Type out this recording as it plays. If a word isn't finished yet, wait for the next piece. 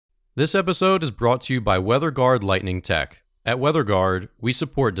This episode is brought to you by WeatherGuard Lightning Tech. At WeatherGuard, we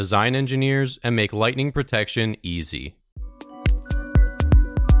support design engineers and make lightning protection easy.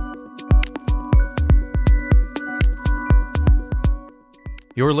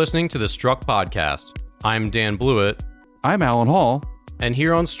 You're listening to the Struck Podcast. I'm Dan Blewett. I'm Alan Hall. And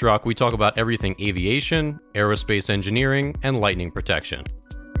here on Struck, we talk about everything aviation, aerospace engineering, and lightning protection.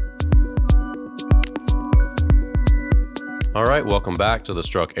 All right, welcome back to the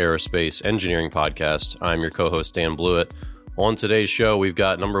Struck Aerospace Engineering Podcast. I'm your co-host, Dan Blewett. On today's show, we've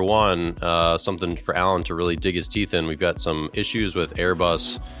got number one, something for Alan to really dig his teeth in. We've got some issues with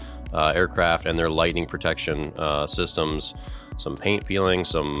Airbus aircraft and their lightning protection systems, some paint peeling,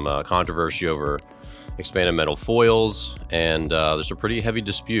 some controversy over expanded metal foils, and there's a pretty heavy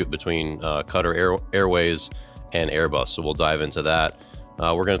dispute between Qatar Airways and Airbus, so we'll dive into that.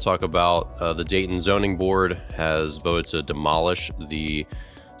 We're going to talk about the Dayton Zoning Board has voted to demolish the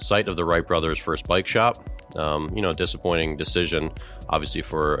site of the Wright Brothers' first bike shop. Disappointing decision, obviously,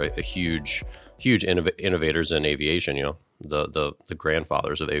 for a huge innovators in aviation, the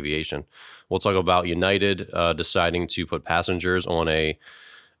grandfathers of aviation. We'll talk about United deciding to put passengers on a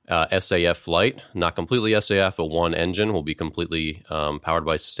SAF flight, not completely SAF, but one engine will be completely powered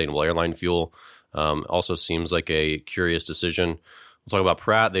by sustainable airline fuel. Also seems like a curious decision. We'll talk about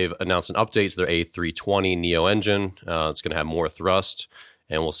Pratt. They've announced an update to their A320neo engine. It's going to have more thrust,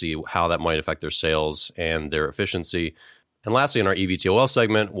 and we'll see how that might affect their sales and their efficiency. And lastly, in our eVTOL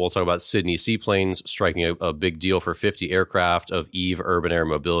segment, we'll talk about Sydney Seaplanes striking a big deal for 50 aircraft of Eve Urban Air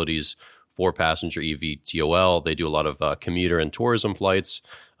Mobility's four-passenger eVTOL. They do a lot of commuter and tourism flights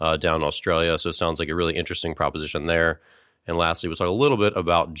down in Australia, so it sounds like a really interesting proposition there. And lastly, we'll talk a little bit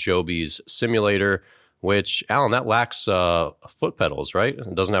about Joby's simulator, which, Alan, that lacks foot pedals, right?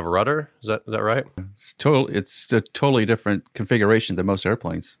 It doesn't have a rudder. Is that right? It's a totally different configuration than most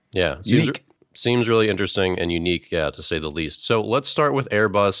airplanes. Yeah. Seems really interesting and unique, to say the least. So let's start with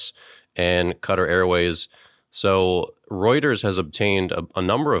Airbus and Qatar Airways. So Reuters has obtained a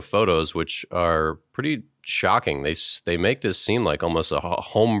number of photos which are pretty shocking. They make this seem like almost a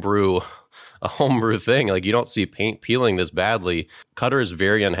homebrew thing. Like, you don't see paint peeling this badly. Qatar is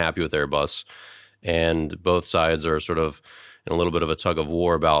very unhappy with Airbus, and both sides are sort of in a little bit of a tug of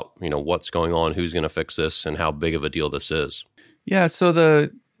war about, what's going on, who's going to fix this, and how big of a deal this is. Yeah, so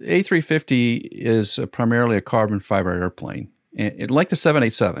the A350 is primarily a carbon fiber airplane, and like the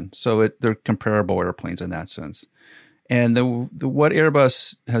 787. So they're comparable airplanes in that sense. And what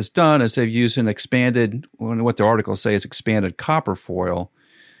Airbus has done is they've used an expanded, what the articles say is expanded copper foil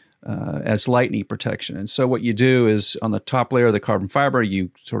as lightning protection. And so what you do is on the top layer of the carbon fiber, you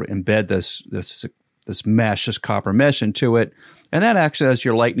sort of embed this mesh, this copper mesh into it, and that acts as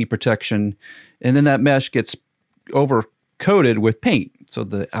your lightning protection. And then that mesh gets over-coated with paint, so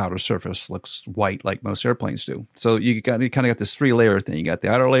the outer surface looks white like most airplanes do. So you kind of got this three-layer thing. You got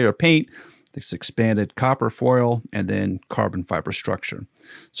the outer layer of paint, this expanded copper foil, and then carbon fiber structure.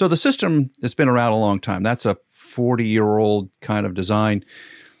 So the system has been around a long time. That's a 40-year-old kind of design.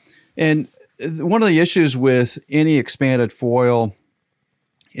 And one of the issues with any expanded foil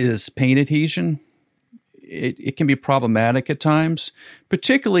is paint adhesion. It can be problematic at times,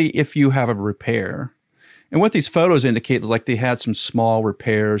 particularly if you have a repair. And what these photos indicate is like they had some small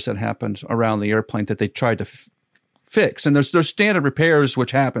repairs that happened around the airplane that they tried to fix. And there's standard repairs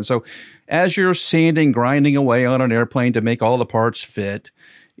which happen. So as you're sanding, grinding away on an airplane to make all the parts fit,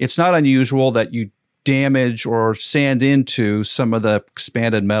 it's not unusual that you damage or sand into some of the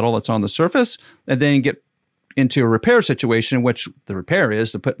expanded metal that's on the surface, and then get into a repair situation in which the repair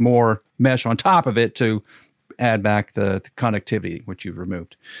is to put more mesh on top of it to add back the connectivity which you've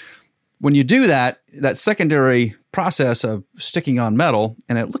removed. When you do that secondary process of sticking on metal,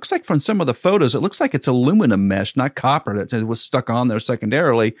 and it looks like from some of the photos, it looks like it's aluminum mesh, not copper, that was stuck on there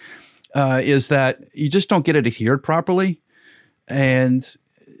secondarily, is that you just don't get it adhered properly. And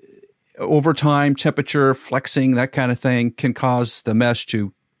over time, temperature, flexing, that kind of thing can cause the mesh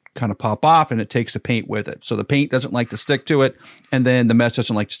to kind of pop off, and it takes the paint with it. So the paint doesn't like to stick to it, and then the mesh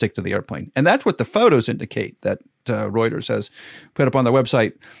doesn't like to stick to the airplane. And that's what the photos indicate that Reuters has put up on their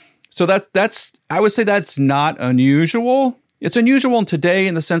website. So that's I would say that's not unusual. It's unusual today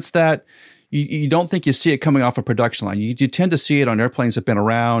in the sense that you don't think you see it coming off a production line. You tend to see it on airplanes that have been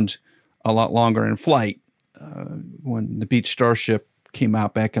around a lot longer in flight. When the Beech Starship came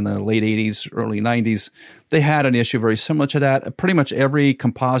out back in the late 80s, early 90s, they had an issue very similar to that. Pretty much every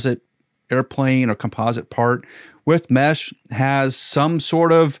composite airplane or composite part with mesh has some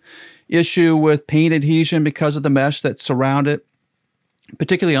sort of issue with paint adhesion because of the mesh that surround it.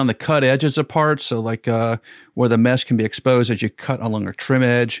 particularly on the cut edges of parts. So like where the mesh can be exposed as you cut along a trim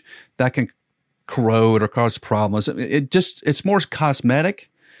edge, that can corrode or cause problems. It's more cosmetic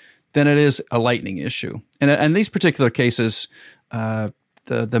than it is a lightning issue. And in these particular cases,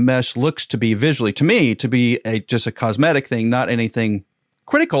 the mesh looks to be visually, to me, to be just a cosmetic thing, not anything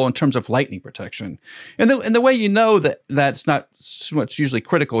critical in terms of lightning protection. And the way you know that that's not so much usually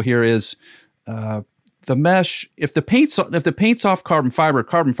critical here is the mesh. If the paint's off carbon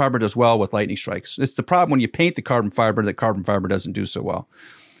fiber does well with lightning strikes. It's the problem when you paint the carbon fiber that carbon fiber doesn't do so well.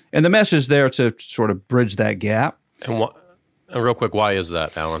 And the mesh is there to sort of bridge that gap. And real quick, why is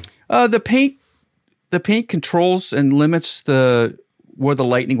that, Alan? The paint controls and limits where the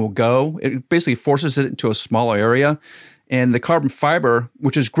lightning will go. It basically forces it into a smaller area. And the carbon fiber,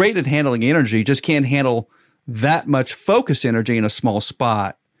 which is great at handling energy, just can't handle that much focused energy in a small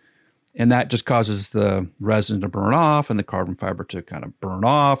spot. And that just causes the resin to burn off and the carbon fiber to kind of burn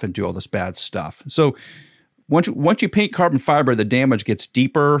off and do all this bad stuff. So once you paint carbon fiber, the damage gets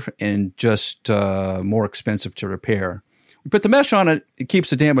deeper and just more expensive to repair. We put the mesh on it, it keeps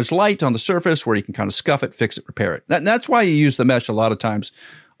the damage light on the surface where you can kind of scuff it, fix it, repair it. That's why you use the mesh a lot of times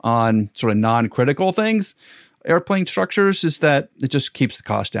on sort of non-critical things, airplane structures, is that it just keeps the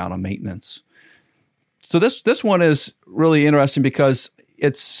cost down on maintenance. So this one is really interesting because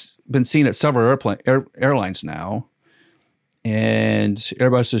it's been seen at several airlines now, and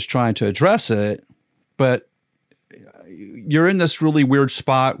Airbus is trying to address it, but you're in this really weird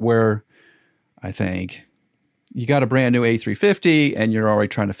spot where I think you got a brand new A350 and you're already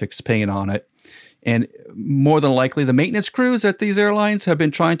trying to fix the paint on it. And more than likely, the maintenance crews at these airlines have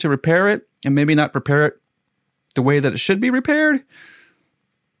been trying to repair it and maybe not repair it the way that it should be repaired.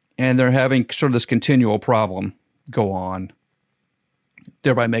 And they're having sort of this continual problem go on,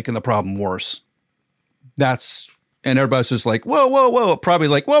 thereby making the problem worse. And Airbus is like, whoa, probably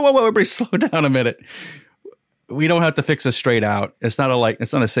like, whoa, everybody slow down a minute. We don't have to fix this straight out. It's not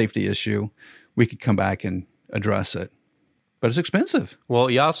a safety issue. We could come back and address it, but it's expensive. Well,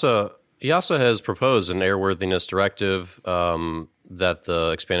 EASA has proposed an airworthiness directive that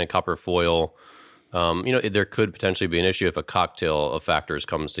the expanded copper foil, there could potentially be an issue if a cocktail of factors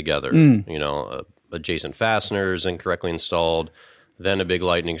comes together. Adjacent fasteners incorrectly installed, then a big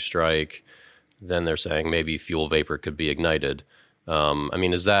lightning strike, then they're saying maybe fuel vapor could be ignited.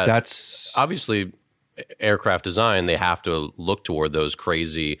 That's obviously aircraft design? They have to look toward those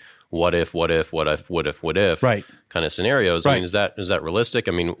crazy what if right. kind of scenarios. Right. I mean, is that realistic?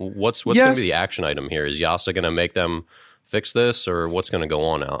 I mean, what's going to be the action item here? Is EASA going to make them fix this, or what's going to go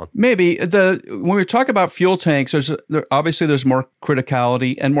on, Alan? Maybe when we talk about fuel tanks, there's more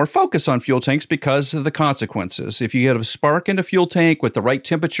criticality and more focus on fuel tanks because of the consequences. If you get a spark in a fuel tank with the right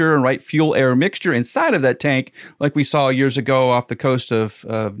temperature and right fuel air mixture inside of that tank, like we saw years ago off the coast of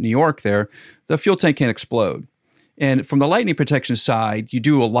New York, there, the fuel tank can explode. And from the lightning protection side, you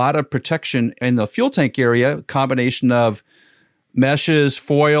do a lot of protection in the fuel tank area, a combination of meshes,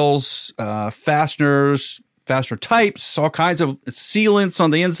 foils, fasteners, fastener types, all kinds of sealants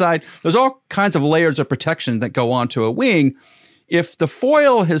on the inside. There's all kinds of layers of protection that go onto a wing. If the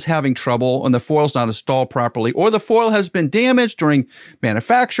foil is having trouble and the foil's not installed properly, or the foil has been damaged during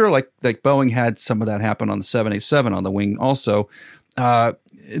manufacture, like Boeing had some of that happen on the 787 on the wing also,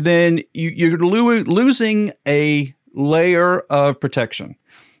 then you're losing a layer of protection.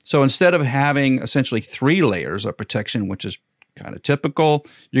 So instead of having essentially 3 layers of protection, which is kind of typical,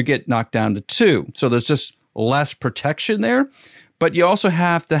 you get knocked down to 2. So there's just less protection there. But you also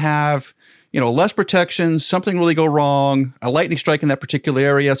have to have, less protection, something really go wrong, a lightning strike in that particular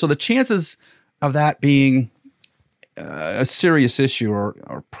area. So the chances of that being a serious issue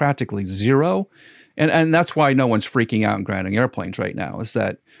are practically zero. And that's why no one's freaking out and grounding airplanes right now, is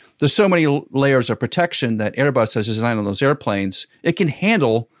that there's so many layers of protection that Airbus has designed on those airplanes. It can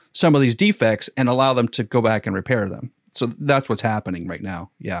handle some of these defects and allow them to go back and repair them. So that's what's happening right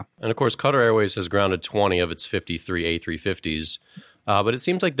now. Yeah. And of course, Qatar Airways has grounded 20 of its 53 A350s. But it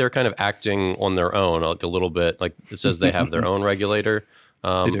seems like they're kind of acting on their own, like a little bit. Like it says they have their own regulator.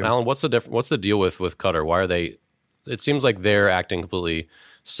 Alan, what's the deal with Qatar? Why are they? It seems like they're acting completely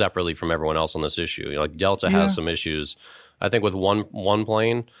separately from everyone else on this issue. Like Delta has some issues, I think, with one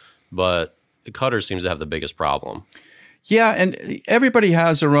plane, but Qatar seems to have the biggest problem. Yeah, and everybody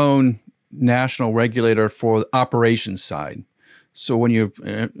has their own national regulator for the operations side. So when you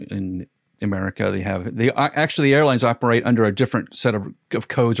in America, the airlines operate under a different set of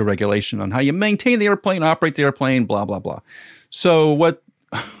codes or regulation on how you maintain the airplane, operate the airplane, blah blah blah. So what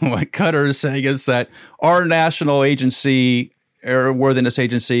Qatar is saying is that our national agency, airworthiness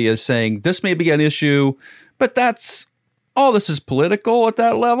agency, is saying this may be an issue, but that's all this is political at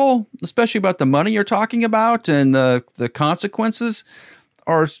that level, especially about the money you're talking about, and the consequences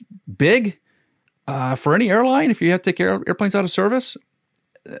are big for any airline if you have to take airplanes out of service.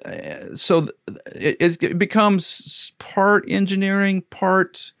 So it becomes part engineering,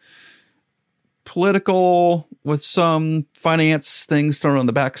 part political, with some finance things thrown on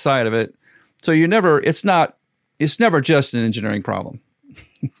the back side of it. So it's never just an engineering problem.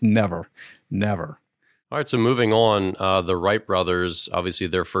 Never. All right, so moving on, the Wright brothers, obviously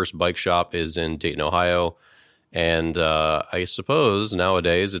their first bike shop is in Dayton, Ohio. And I suppose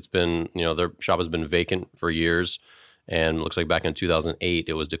nowadays it's been, their shop has been vacant for years. And it looks like back in 2008,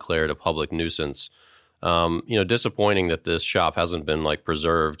 it was declared a public nuisance. Disappointing that this shop hasn't been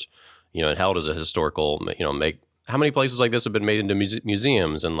preserved, and held as a historical, how many places like this have been made into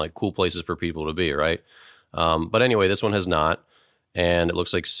museums and cool places for people to be, right? But anyway, this one has not. And it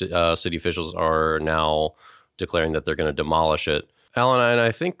looks like city officials are now declaring that they're going to demolish it. Alan, and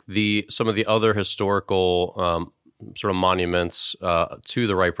I think some of the other historical sort of monuments to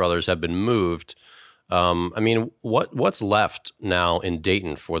the Wright brothers have been moved. What's left now in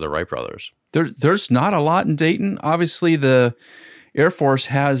Dayton for the Wright brothers? There's not a lot in Dayton. Obviously, the Air Force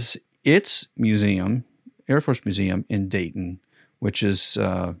has its museum, Air Force Museum in Dayton, which is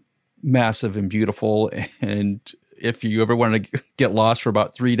massive and beautiful. And if you ever want to get lost for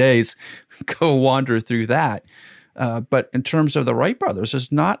about 3 days, go wander through that. But in terms of the Wright brothers,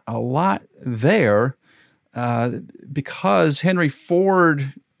 there's not a lot there because Henry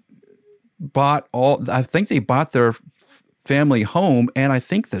Ford I think they bought their family home, and I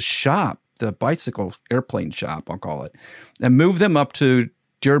think the shop, the bicycle airplane shop, I'll call it, and moved them up to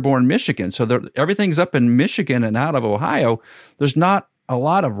Dearborn, Michigan. So everything's up in Michigan and out of Ohio. There's not a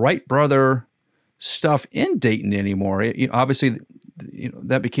lot of Wright brother stuff in Dayton anymore. Obviously,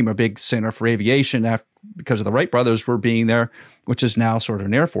 that became a big center for aviation because of the Wright brothers were being there, which is now sort of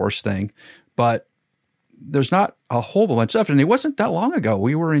an Air Force thing. But there's not a whole bunch of stuff. And it wasn't that long ago.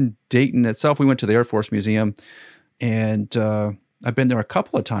 We were in Dayton itself. We went to the Air Force Museum, and I've been there a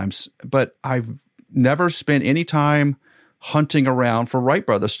couple of times, but I've never spent any time hunting around for Wright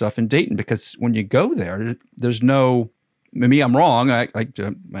brothers stuff in Dayton, because when you go there, there's no, maybe I'm wrong. I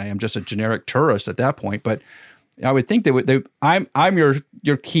am just a generic tourist at that point, but I would think I'm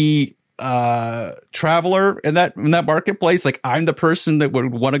your key traveler in that marketplace. I'm the person that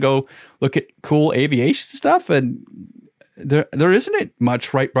would want to go look at cool aviation stuff, and there isn't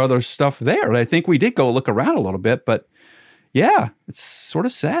much Wright brothers stuff there. I think we did go look around a little bit, but yeah, it's sort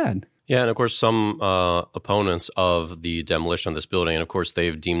of sad. Yeah, and of course, some opponents of the demolition of this building, and of course,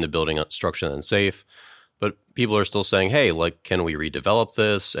 they've deemed the building structure unsafe. But people are still saying, hey, can we redevelop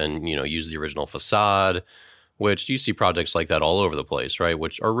this and, use the original facade? Which you see projects like that all over the place, right?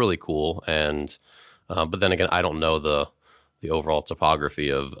 Which are really cool. And but then again, I don't know the overall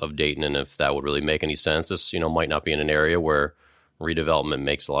topography of Dayton, and if that would really make any sense. This, might not be in an area where redevelopment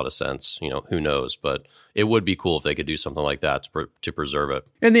makes a lot of sense. Who knows? But it would be cool if they could do something like that to preserve it.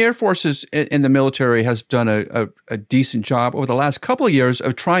 And the Air Force and the military has done a decent job over the last couple of years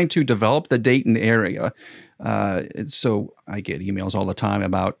of trying to develop the Dayton area. So I get emails all the time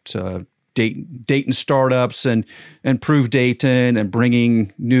about Dayton startups and Improve Dayton and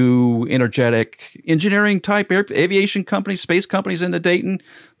bringing new energetic engineering type aviation companies, space companies into Dayton.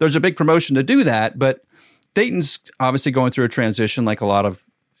 There's a big promotion to do that, but Dayton's obviously going through a transition like a lot of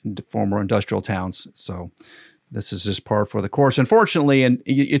former industrial towns. So this is just par for the course, unfortunately. And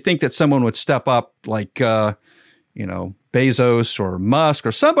you think that someone would step up like, Bezos or Musk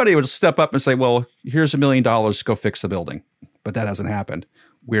or somebody would step up and say, well, here's $1 million to go fix the building. But that hasn't happened,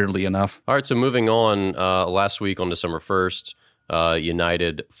 weirdly enough. All right, so moving on, last week on December 1st,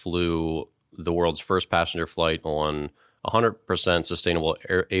 United flew the world's first passenger flight on 100% sustainable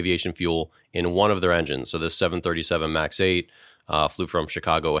aviation fuel in one of their engines. So this 737 MAX 8 flew from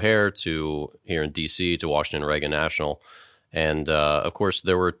Chicago O'Hare to here in D.C. to Washington Reagan National. And, of course,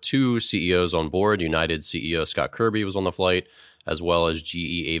 there were two CEOs on board. United CEO Scott Kirby was on the flight, as well as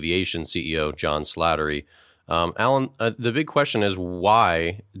GE Aviation CEO John Slattery. Alan, the big question is,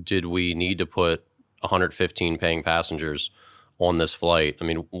 why did we need to put 115 paying passengers on this flight? I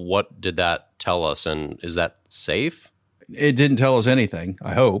mean, what did that tell us, and is that safe? It didn't tell us anything,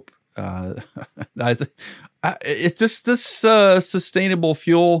 I hope. It's just this sustainable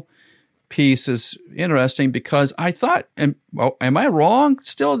fuel piece is interesting, because I thought, am I wrong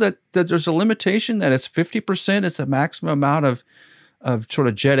still that there's a limitation that it's 50%? It's the maximum amount of sort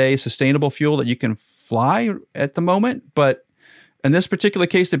of Jet A sustainable fuel that you can fly at the moment. But in this particular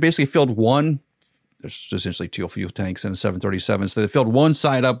case, they basically filled one there's essentially two fuel tanks in a 737. So they filled one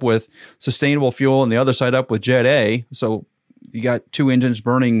side up with sustainable fuel and the other side up with Jet A. So you got two engines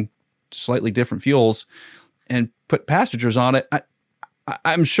burning slightly different fuels and put passengers on it.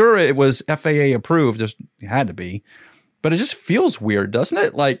 I'm sure it was FAA approved, just it had to be. But it just feels weird, doesn't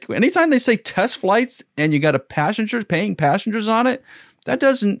it? Like anytime they say test flights and you got paying passengers on it, that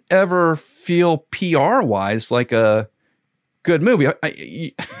doesn't ever feel PR wise like a good movie.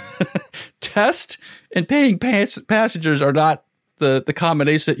 Test and paying passengers are not the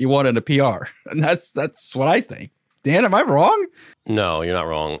combination that you want in a PR. And that's what I think. Dan, am I wrong? No, you're not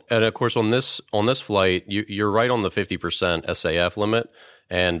wrong. And of course, on this flight, you're right on the 50% SAF limit.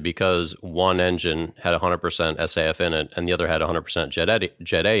 And because one engine had 100% SAF in it and the other had 100%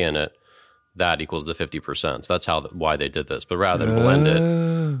 Jet A in it, that equals the 50%. So that's why they did this. But rather than blend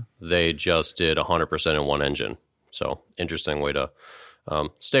it, they just did 100% in one engine. So interesting way to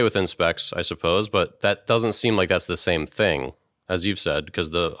stay within specs, I suppose. But that doesn't seem like that's the same thing, as you've said, because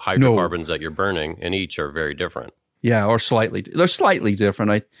the hydrocarbons that you're burning in each are very different. Yeah, or they're slightly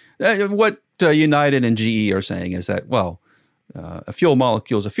different. What United and GE are saying is that, well, a fuel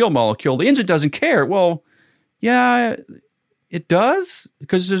molecule is a fuel molecule. The engine doesn't care. Well, yeah, it does,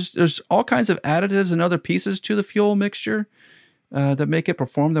 because there's all kinds of additives and other pieces to the fuel mixture that make it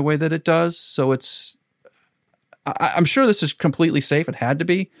perform the way that it does. So I'm sure this is completely safe. It had to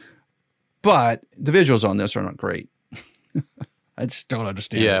be, but the visuals on this are not great. I just don't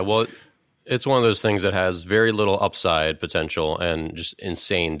understand. Yeah, well, it's one of those things that has very little upside potential and just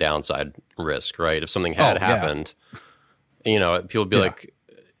insane downside risk, right? If something had happened, people would be like,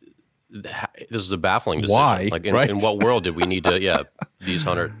 this is a baffling decision. Why? Like, right? in what world did we need to, these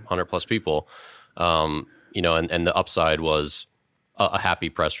 100 plus people, and the upside was a happy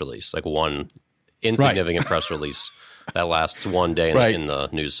press release, like one insignificant press release that lasts one day in the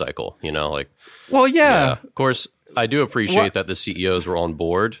news cycle, Well, yeah. Of course, I do appreciate that the CEOs were on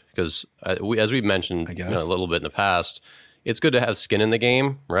board because, as we've mentioned a little bit in the past, it's good to have skin in the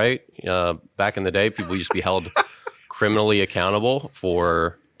game, right? Back in the day, people used to be held criminally accountable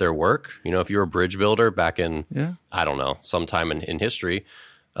for their work. If you're a bridge builder back in, I don't know, sometime in history,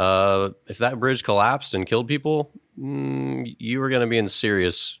 if that bridge collapsed and killed people, you were going to be in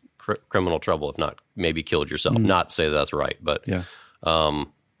serious criminal trouble, if not maybe killed yourself. Not to say that's right, but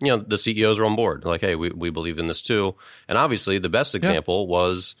the CEOs are on board. Like, hey, we believe in this too. And obviously, the best example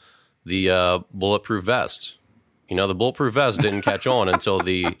was the bulletproof vest. The bulletproof vest didn't catch on until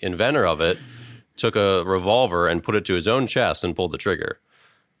the inventor of it took a revolver and put it to his own chest and pulled the trigger.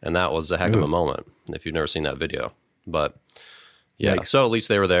 And that was a heck of a moment, if you've never seen that video. But yeah, Yikes. So at least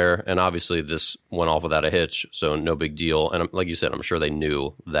they were there. And obviously, this went off without a hitch. So no big deal. And like you said, I'm sure they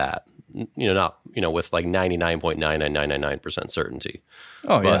knew that. Not with like 99.99999% certainty.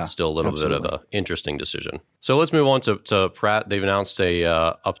 But still a little bit of an interesting decision. So let's move on to Pratt. They've announced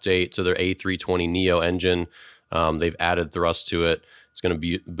a update to their A320neo engine. They've added thrust to it. It's going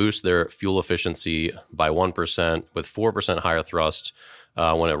to boost their fuel efficiency by 1% with 4% higher thrust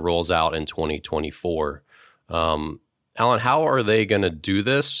when it rolls out in 2024. Alan, how are they going to do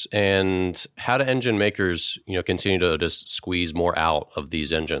this, and how do engine makers, continue to just squeeze more out of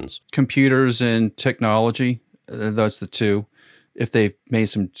these engines? Computers and technology, that's the two. If they've made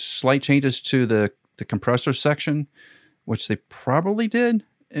some slight changes to the compressor section, which they probably did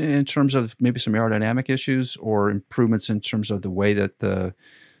in terms of maybe some aerodynamic issues or improvements in terms of the way that the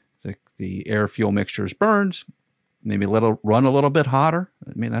air fuel mixture is burned, maybe run a little bit hotter.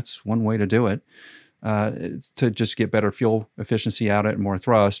 I mean, that's one way to do it. To just get better fuel efficiency out of it and more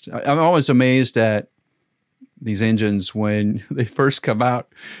thrust. I'm always amazed at these engines when they first come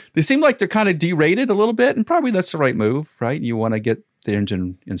out. They seem like they're kind of derated a little bit, and probably that's the right move, right? You want to get the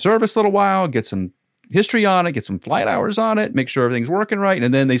engine in service a little while, get some history on it, get some flight hours on it, make sure everything's working right,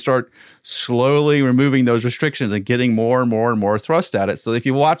 and then they start slowly removing those restrictions and getting more and more and more thrust at it. So if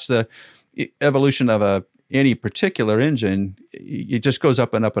you watch the evolution of any particular engine, it just goes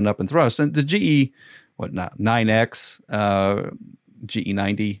up and up and up in thrust. And the GE, 9X,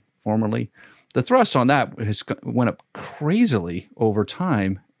 GE90 formerly, the thrust on that went up crazily over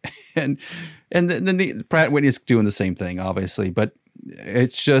time. and then Pratt & Whitney is doing the same thing, obviously. But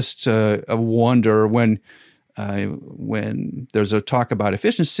it's just a wonder when there's a talk about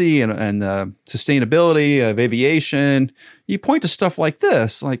efficiency and sustainability of aviation, you point to stuff like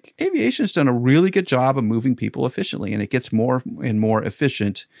this. Like, aviation's done a really good job of moving people efficiently, and it gets more and more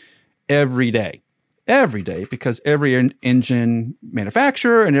efficient every day, because every engine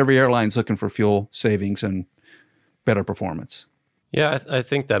manufacturer and every airline's looking for fuel savings and better performance. Yeah, I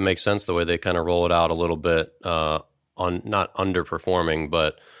think that makes sense the way they kind of roll it out a little bit on not underperforming,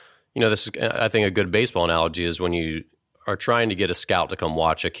 but This is, I think, a good baseball analogy is when you are trying to get a scout to come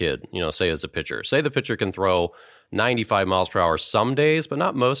watch a kid, say as a pitcher. Say the pitcher can throw 95 miles per hour some days, but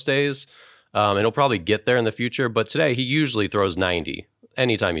not most days. And he'll probably get there in the future. But today, he usually throws 90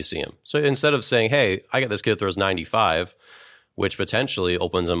 anytime you see him. So instead of saying, hey, I got this kid that throws 95, which potentially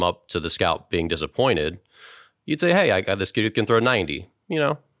opens him up to the scout being disappointed, you'd say, hey, I got this kid who can throw 90.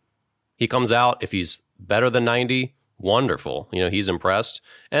 He comes out. If he's better than 90, wonderful. He's impressed.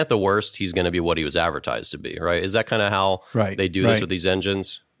 And at the worst, he's going to be what he was advertised to be, right? Is that kind of how they do this with these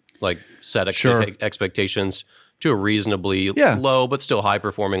engines? Like set expectations to a reasonably low but still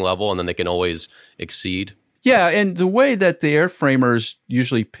high-performing level, and then they can always exceed. Yeah, and the way that the airframers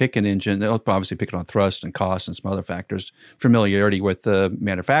usually pick an engine, they'll obviously pick it on thrust and cost and some other factors, familiarity with the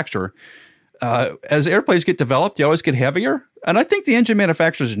manufacturer. As airplanes get developed, they always get heavier. And I think the engine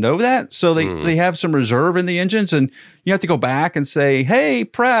manufacturers know that. So they have some reserve in the engines. And you have to go back and say, hey,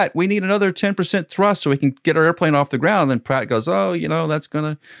 Pratt, we need another 10% thrust so we can get our airplane off the ground. And then Pratt goes, oh,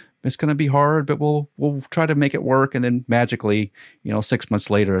 it's going to be hard, but we'll try to make it work. And then magically, 6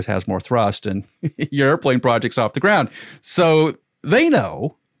 months later, it has more thrust and your airplane project's off the ground. So they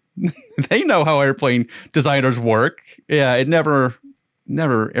know how airplane designers work. Yeah,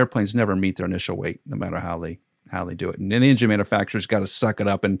 airplanes never meet their initial weight, no matter how they do it. And then the engine manufacturers got to suck it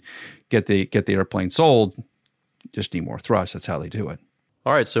up and get the airplane sold. Just need more thrust. That's how they do it.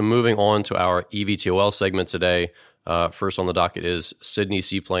 All right. So moving on to our eVTOL segment today. First on the docket is Sydney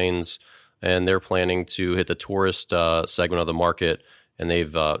Seaplanes, and they're planning to hit the tourist segment of the market, and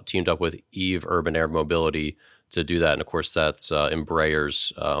they've teamed up with Eve Urban Air Mobility to do that. And of course, that's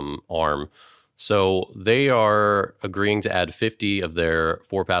Embraer's arm. So they are agreeing to add 50 of their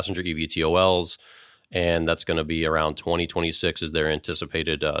 4-passenger eVTOLs, and that's going to be around 2026 is their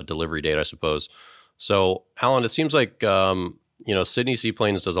anticipated delivery date, I suppose. So, Alan, it seems like Sydney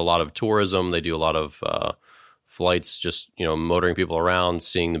Seaplanes does a lot of tourism. They do a lot of flights, just motoring people around,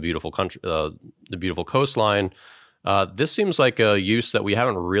 seeing the beautiful country, the beautiful coastline. This seems like a use that we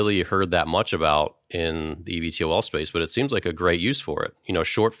haven't really heard that much about in the eVTOL space, but it seems like a great use for it.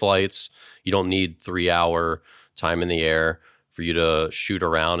 Short flights, you don't need 3-hour time in the air for you to shoot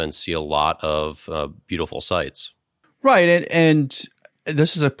around and see a lot of beautiful sights. Right, and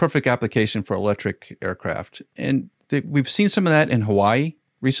this is a perfect application for electric aircraft. And we've seen some of that in Hawaii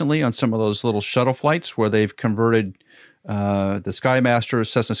recently on some of those little shuttle flights where they've converted the Skymaster,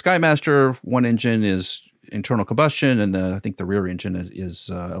 Cessna Skymaster. One engine is internal combustion, and I think the rear engine is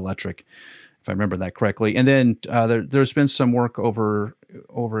electric, if I remember that correctly. And then there's been some work over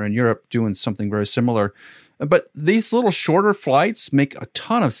in Europe doing something very similar. But these little shorter flights make a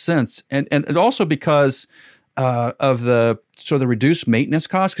ton of sense, and also because of the reduced maintenance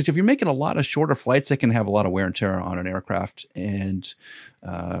costs. Because if you're making a lot of shorter flights, they can have a lot of wear and tear on an aircraft, and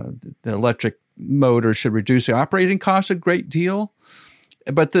the electric motor should reduce the operating costs a great deal.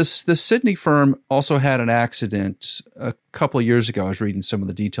 But this Sydney firm also had an accident a couple of years ago. I was reading some of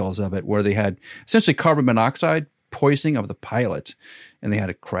the details of it, where they had essentially carbon monoxide poisoning of the pilot, and they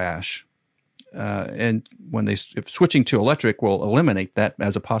had a crash. And when if switching to electric will eliminate that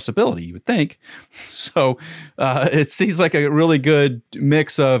as a possibility, you would think. So it seems like a really good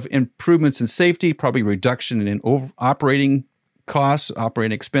mix of improvements in safety, probably reduction in operating costs,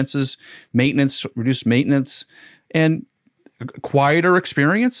 operating expenses, maintenance, reduced maintenance, and quieter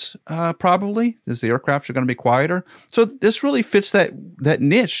experience, probably, as the aircrafts are going to be quieter. So this really fits that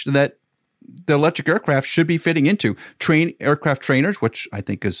niche that the electric aircraft should be fitting into. Aircraft trainers, which I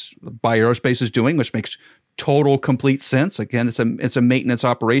think is Bio Aerospace is doing, which makes total complete sense. Again, it's a maintenance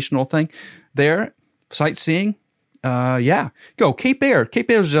operational thing there. Sightseeing, go Cape Air.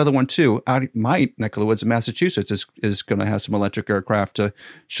 Cape Air is the other one too. Out my neck of the woods in Massachusetts is going to have some electric aircraft to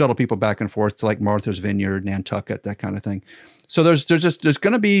shuttle people back and forth to like Martha's Vineyard, Nantucket, that kind of thing. So there's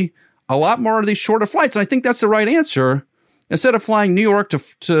going to be a lot more of these shorter flights, and I think that's the right answer. Instead of flying New York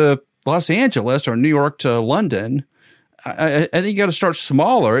to Los Angeles or New York to London, I think you got to start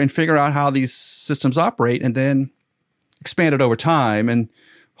smaller and figure out how these systems operate, and then expand it over time. And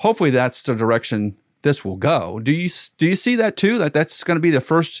hopefully that's the direction this will go. Do you see that too? That's going to be the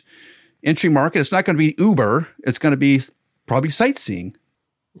first entry market. It's not going to be Uber. It's going to be probably sightseeing.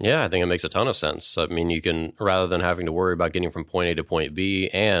 Yeah, I think it makes a ton of sense. I mean, you can, rather than having to worry about getting from point A to point B,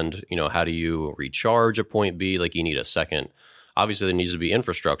 and how do you recharge at point B? Like, you need a second. Obviously, there needs to be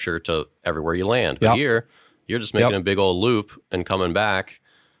infrastructure to everywhere you land. But here, you're just making a big old loop and coming back,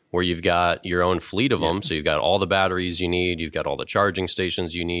 where you've got your own fleet of them. So you've got all the batteries you need. You've got all the charging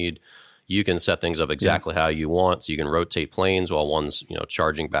stations you need. You can set things up exactly how you want. So you can rotate planes while one's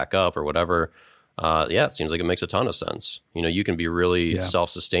charging back up or whatever. yeah, it seems like it makes a ton of sense. You can be really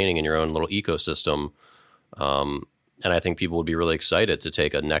self-sustaining in your own little ecosystem. And I think people would be really excited to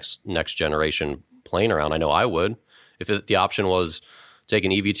take a next generation plane around. I know I would. If the option was take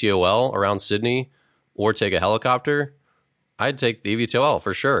an eVTOL around Sydney or take a helicopter, I'd take the eVTOL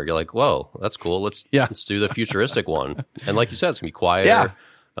for sure. You're like, whoa, that's cool. Let's do the futuristic one. And like you said, it's going to be quieter.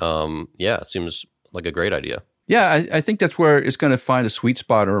 It seems like a great idea. Yeah, I think that's where it's going to find a sweet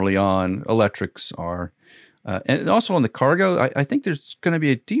spot early on. Electrics are. And also on the cargo, I think there's going to be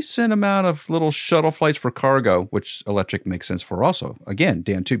a decent amount of little shuttle flights for cargo, which electric makes sense for also. Again,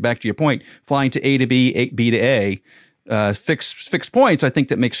 Dan, back to your point, flying to A to B, B to A, fixed points, I think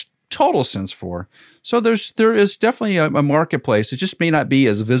that makes total sense for. So there is definitely a marketplace. It just may not be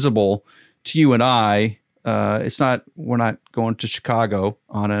as visible to you and I. We're not going to Chicago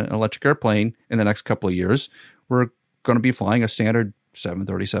on an electric airplane in the next couple of years. We're going to be flying a standard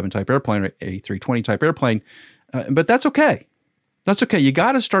 737 type airplane or A320 type airplane. But that's okay. That's okay. You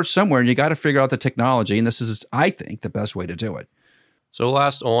got to start somewhere and you got to figure out the technology. And this is, I think, the best way to do it. So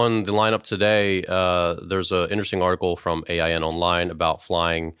last on the lineup today, there's an interesting article from AIN Online about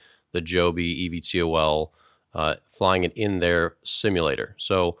flying the Joby eVTOL, flying it in their simulator.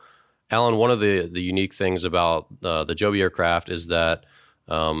 So, Alan, one of the unique things about the Joby aircraft is that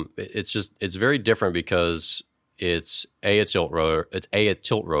it's very different because it's a tilt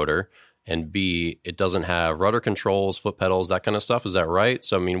rotor, and B, it doesn't have rudder controls, foot pedals, that kind of stuff. Is that right?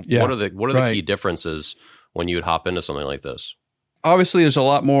 So, I mean, what are the key differences when you would hop into something like this? Obviously, there's a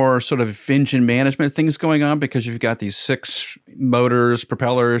lot more sort of engine management things going on because you've got these 6 motors,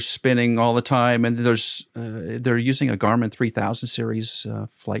 propellers spinning all the time, and they're using a Garmin 3000 series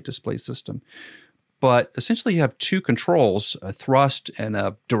flight display system. But essentially, you have 2 controls: a thrust and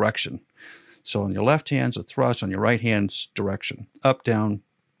a direction. So on your left hand's a thrust, on your right hand's direction, up, down,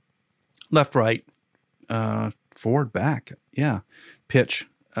 left, right, forward, back. Yeah, pitch.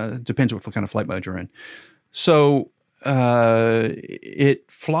 Depends what kind of flight mode you're in. So it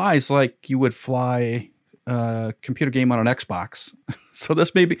flies like you would fly a computer game on an Xbox. So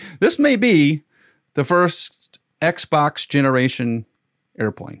this may be the first Xbox generation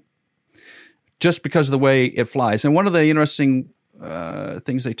airplane, just because of the way it flies. And one of the interesting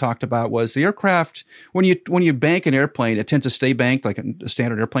things they talked about was the aircraft. When you bank an airplane, it tends to stay banked like a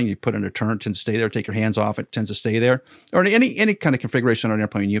standard airplane. You put it in a turn, it tends to stay there. Take your hands off, it tends to stay there. Or any kind of configuration on an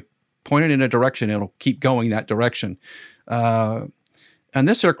airplane, you point it in a direction, it'll keep going that direction. And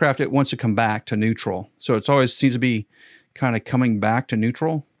this aircraft, it wants to come back to neutral. So it's always seems to be kind of coming back to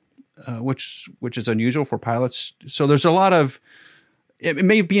neutral, which is unusual for pilots. So there's a lot of, it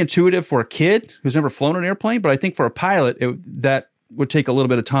may be intuitive for a kid who's never flown an airplane, but I think for a pilot, that would take a little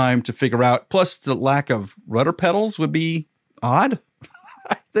bit of time to figure out. Plus the lack of rudder pedals would be odd.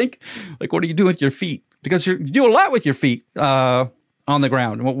 I think, like, what do you do with your feet? Because you do a lot with your feet, on the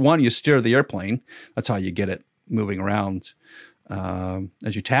ground. One, you steer the airplane. That's how you get it moving around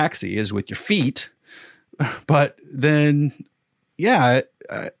as you taxi, is with your feet. But then,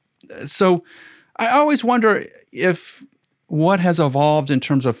 so I always wonder if what has evolved in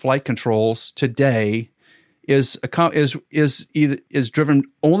terms of flight controls today is driven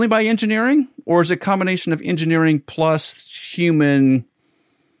only by engineering, or is it a combination of engineering plus human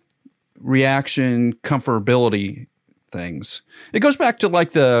reaction, comfortability things? It goes back to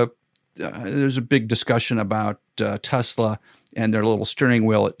like there's a big discussion about Tesla and their little steering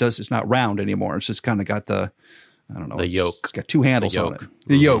wheel. It's not round anymore. It's just kind of got the yoke. It's got 2 handles on it.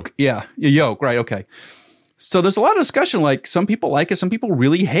 The yoke. Yeah. The yoke. Right. Okay. So there's a lot of discussion. Like, some people like it. Some people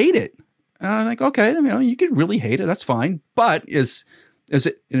really hate it. And I think, okay, you could really hate it. That's fine. But is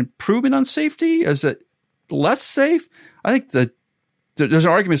it an improvement on safety? Is it less safe? I think there's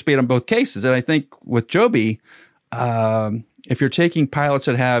arguments made on both cases. And I think with Joby, if you're taking pilots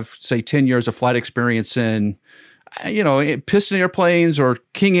that have, say, 10 years of flight experience in, piston airplanes or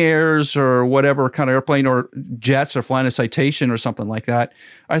King Airs or whatever kind of airplane, or jets, or flying a Citation or something like that,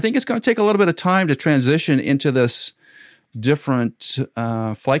 I think it's going to take a little bit of time to transition into this different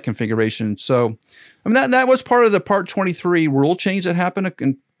flight configuration. So, I mean, that was part of the Part 23 rule change that happened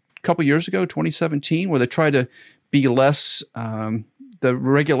a couple years ago, 2017, where they tried to be less, the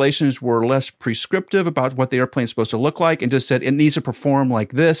regulations were less prescriptive about what the airplane is supposed to look like, and just said it needs to perform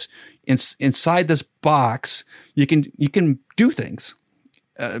like this. Inside this box, you can do things,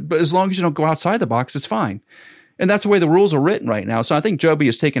 but as long as you don't go outside the box, it's fine. And that's the way the rules are written right now. So I think Joby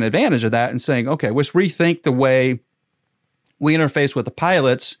is taking advantage of that and saying, okay, let's rethink the way we interface with the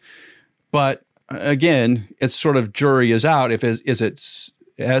pilots. But again, it's sort of jury is out. Is it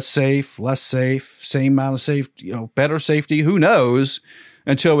as safe, less safe, same amount of safety, better safety? Who knows?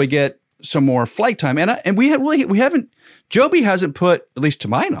 Until we get some more flight time. And we haven't, Joby hasn't put, at least to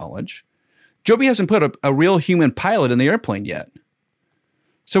my knowledge, Joby hasn't put a real human pilot in the airplane yet.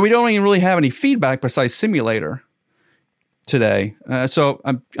 So we don't even really have any feedback besides simulator today. So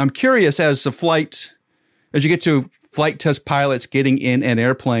I'm curious as you get to flight test pilots getting in an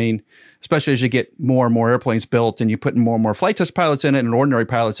airplane, especially as you get more and more airplanes built and you put more and more flight test pilots in it and ordinary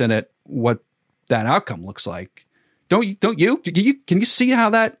pilots in it, what that outcome looks like. Don't you? Can you see how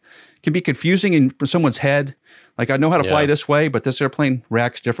that can be confusing in someone's head? Like, I know how to fly this way, but this airplane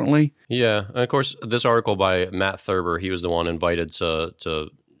reacts differently. Yeah. And of course, this article by Matt Thurber, he was the one invited to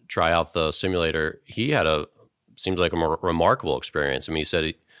try out the simulator. He had seems like a remarkable experience. I mean, he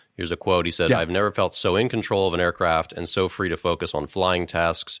said, here's a quote. He said, "I've never felt so in control of an aircraft and so free to focus on flying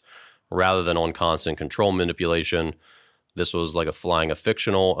tasks rather than on constant control manipulation. This was like flying a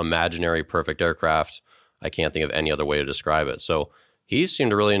fictional, imaginary, perfect aircraft. I can't think of any other way to describe it." So he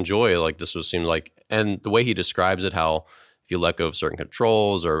seemed to really enjoy, and the way he describes it, how if you let go of certain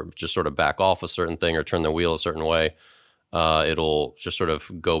controls or just sort of back off a certain thing or turn the wheel a certain way, it'll just sort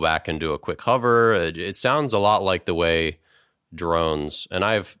of go back and do a quick hover. It sounds a lot like the way drones, and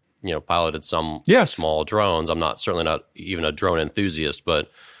I've piloted some small drones. I'm certainly not even a drone enthusiast,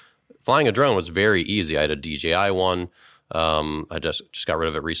 but flying a drone was very easy. I had a DJI one. I just got rid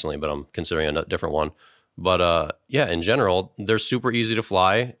of it recently, but I'm considering a different one. But in general, they're super easy to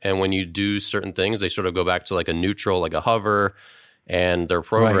fly. And when you do certain things, they sort of go back to like a neutral, like a hover, and they're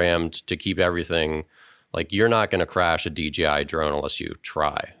programmed to keep everything. Like, you're not going to crash a DJI drone unless you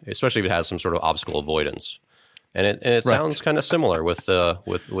try, especially if it has some sort of obstacle avoidance. And it sounds kind of similar with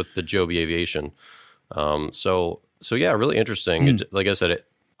the Joby Aviation. So yeah, really interesting. Like I said,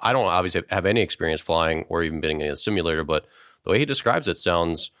 I don't obviously have any experience flying or even being in a simulator, but the way he describes it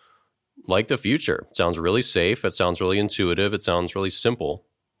sounds like the future. It sounds really safe. It sounds really intuitive. It sounds really simple,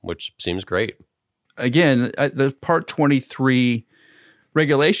 which seems great. Again, the Part 23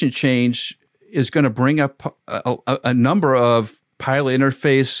 regulation change is going to bring up a number of pilot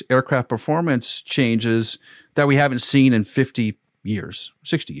interface aircraft performance changes that we haven't seen in 50 years,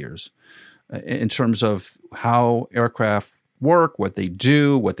 60 years, in terms of how aircraft work, what they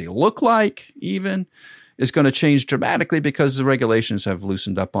do, what they look like even, is going to change dramatically because the regulations have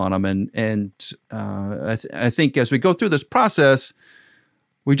loosened up on them. And I think as we go through this process,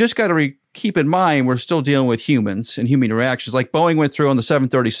 we just got to keep in mind we're still dealing with humans and human reactions. Like Boeing went through on the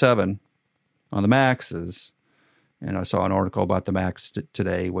 737 on the MAXs. And I saw an article about the MAX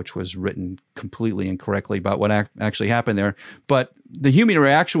today, which was written completely incorrectly about what actually happened there. But the human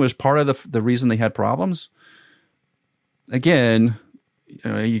reaction was part of the reason they had problems. Again,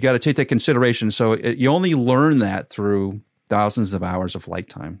 you got to take that consideration. So you only learn that through thousands of hours of flight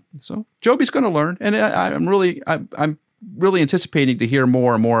time. So Joby's going to learn, and I'm really anticipating to hear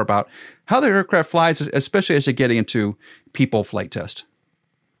more and more about how the aircraft flies, especially as they get into people flight test.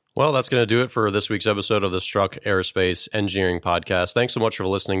 Well, that's going to do it for this week's episode of the Struck Aerospace Engineering Podcast. Thanks so much for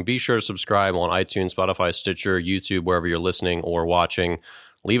listening. Be sure to subscribe on iTunes, Spotify, Stitcher, YouTube, wherever you're listening or watching.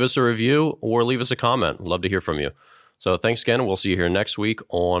 Leave us a review or leave us a comment. We'd love to hear from you. So thanks again. We'll see you here next week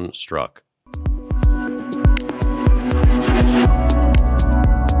on Struck.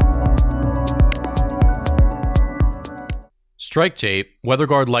 Strike Tape,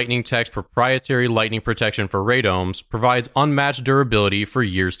 WeatherGuard Lightning Tech's proprietary lightning protection for radomes, provides unmatched durability for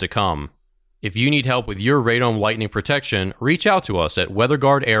years to come. If you need help with your radome lightning protection, reach out to us at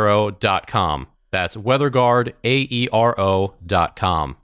weatherguardaero.com. That's weatherguardaero.com.